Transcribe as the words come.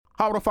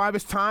Hot 5,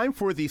 it's time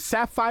for the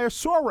Sapphire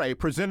Soiree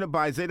presented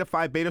by Zeta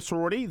Phi Beta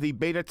Sorority, the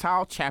Beta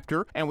Tau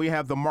chapter, and we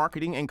have the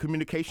Marketing and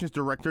Communications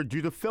Director,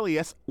 Judith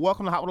Phileas.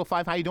 Welcome to Hot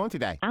 5. How are you doing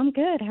today? I'm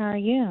good. How are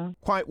you?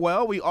 Quite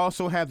well. We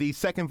also have the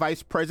Second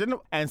Vice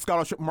President and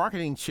Scholarship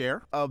Marketing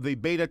Chair of the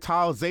Beta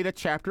Tau Zeta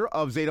chapter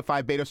of Zeta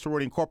Phi Beta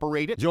Sorority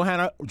Incorporated,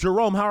 Johanna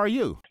Jerome. How are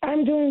you?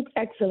 I'm doing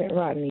excellent,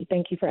 Rodney.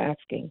 Thank you for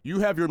asking.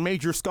 You have your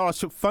major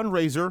scholarship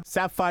fundraiser,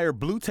 Sapphire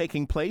Blue,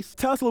 taking place.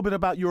 Tell us a little bit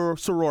about your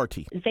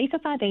sorority. Zeta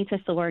Phi Beta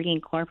Sorority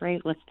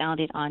Incorporated was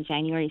founded on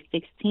January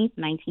 16th,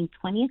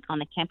 1920 on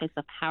the campus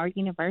of Howard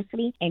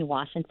University in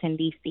Washington,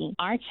 D.C.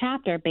 Our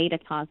chapter, Beta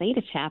Tau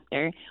Zeta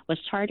chapter, was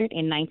chartered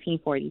in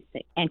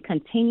 1946 and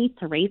continues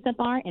to raise the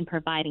bar in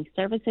providing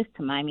services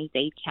to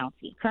Miami-Dade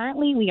County.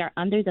 Currently, we are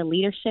under the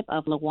leadership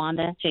of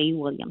LaWanda J.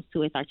 Williams,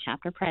 who is our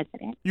chapter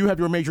president. You have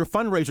your major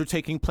fundraiser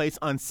taking place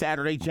on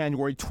Saturday,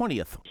 January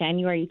 20th.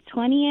 January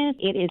 20th,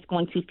 it is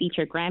going to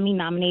feature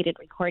Grammy-nominated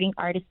recording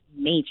artist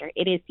Major.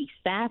 It is the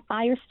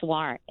Sapphire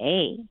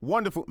Soiree.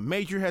 Wonderful.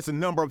 Major has a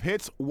number of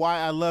hits. Why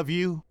I Love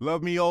You,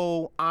 Love Me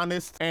Old,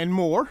 Honest, and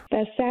more.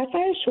 The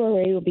Sapphire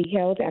Soiree will be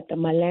held at the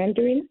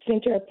Melandrin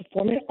Center of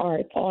Performing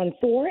Arts on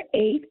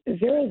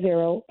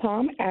 4800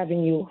 Palm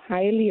Avenue,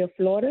 Hialeah,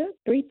 Florida,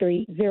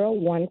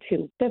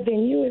 33012. The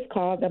venue is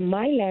called the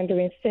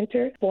Melandrin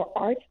Center for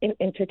Arts and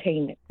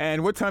Entertainment.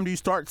 And what time do you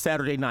start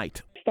Saturday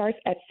night? Starts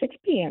at 6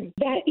 p.m.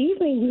 That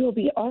evening, we will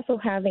be also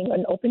having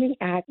an opening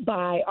act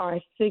by our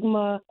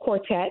Sigma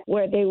Quartet,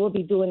 where they will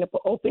be doing the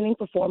opening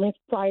performance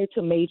prior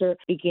to Major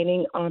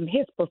beginning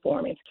his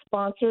performance.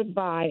 Sponsored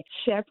by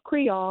Chef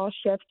Creole,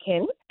 Chef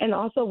Ken, and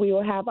also we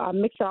will have our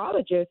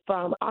mixologist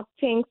from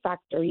Octane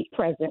Factory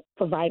present,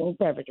 providing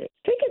beverages.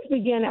 Tickets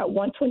begin at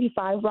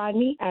 $125,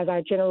 Rodney, as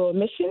our general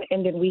admission,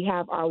 and then we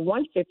have our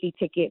 $150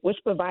 ticket,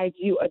 which provides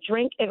you a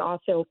drink and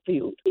also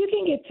food. You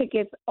can get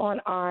tickets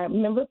on our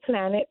Member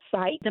Planet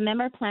site. The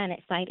Member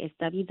Planet site is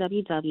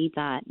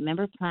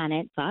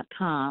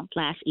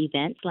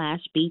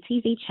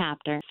www.memberplanet.com/event/BTZ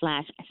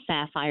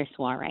chapter/Sapphire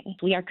Soiree.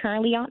 We are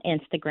currently on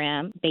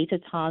Instagram. Beta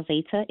Tau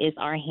Zeta is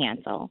our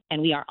handle,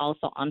 and we are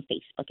also on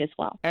Facebook as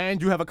well.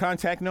 And you have a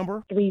contact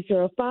number?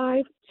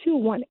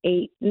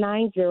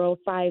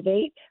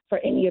 305-218-9058 for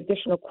any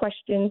additional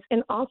questions.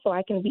 And also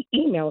I can be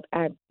emailed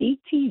at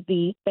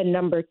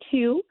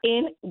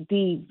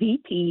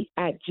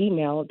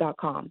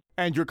btz2ndvp@gmail.com.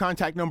 And your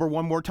contact number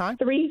one more time?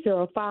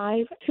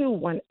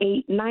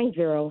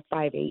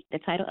 305-218-9058. The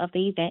title of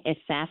the event is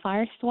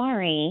Sapphire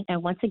Soiree.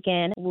 And once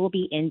again, we'll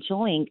be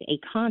enjoying a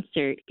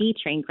concert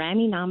featuring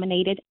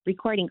Grammy-nominated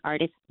recording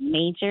artist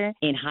Major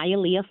in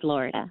Hialeah,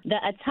 Florida. The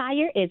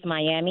attire is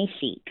Miami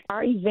chic.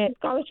 Our event,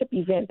 scholarship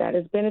event that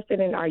is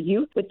benefiting our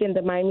youth within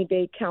the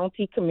Miami-Dade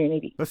County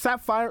community. The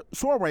Sapphire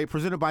Soiree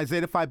presented by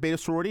Zeta Phi Beta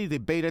Sorority, the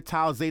Beta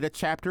Tau Zeta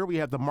chapter. We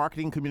have the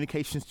Marketing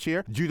Communications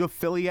Chair, Judith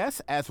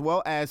Phileas, as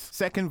well as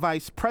Second Vice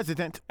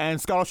President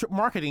and Scholarship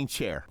Marketing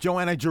Chair,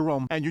 Johanna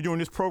Jerome. And you're doing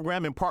this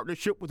program in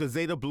partnership with the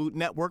Zeta Blue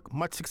Network.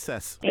 Much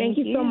success. Thank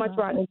you so much,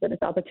 Rodney, for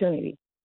this opportunity.